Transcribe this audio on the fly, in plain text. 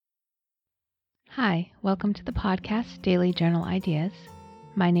Hi, welcome to the podcast Daily Journal Ideas.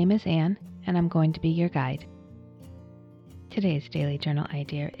 My name is Anne, and I'm going to be your guide. Today's Daily Journal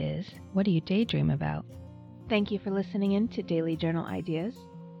idea is, what do you daydream about? Thank you for listening in to Daily Journal Ideas.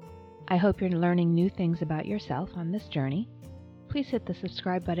 I hope you're learning new things about yourself on this journey. Please hit the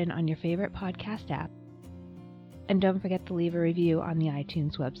subscribe button on your favorite podcast app. And don't forget to leave a review on the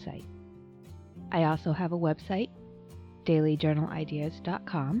iTunes website. I also have a website,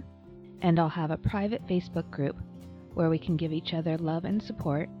 dailyjournalideas.com, and I'll have a private Facebook group where we can give each other love and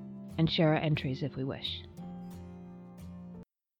support and share our entries if we wish.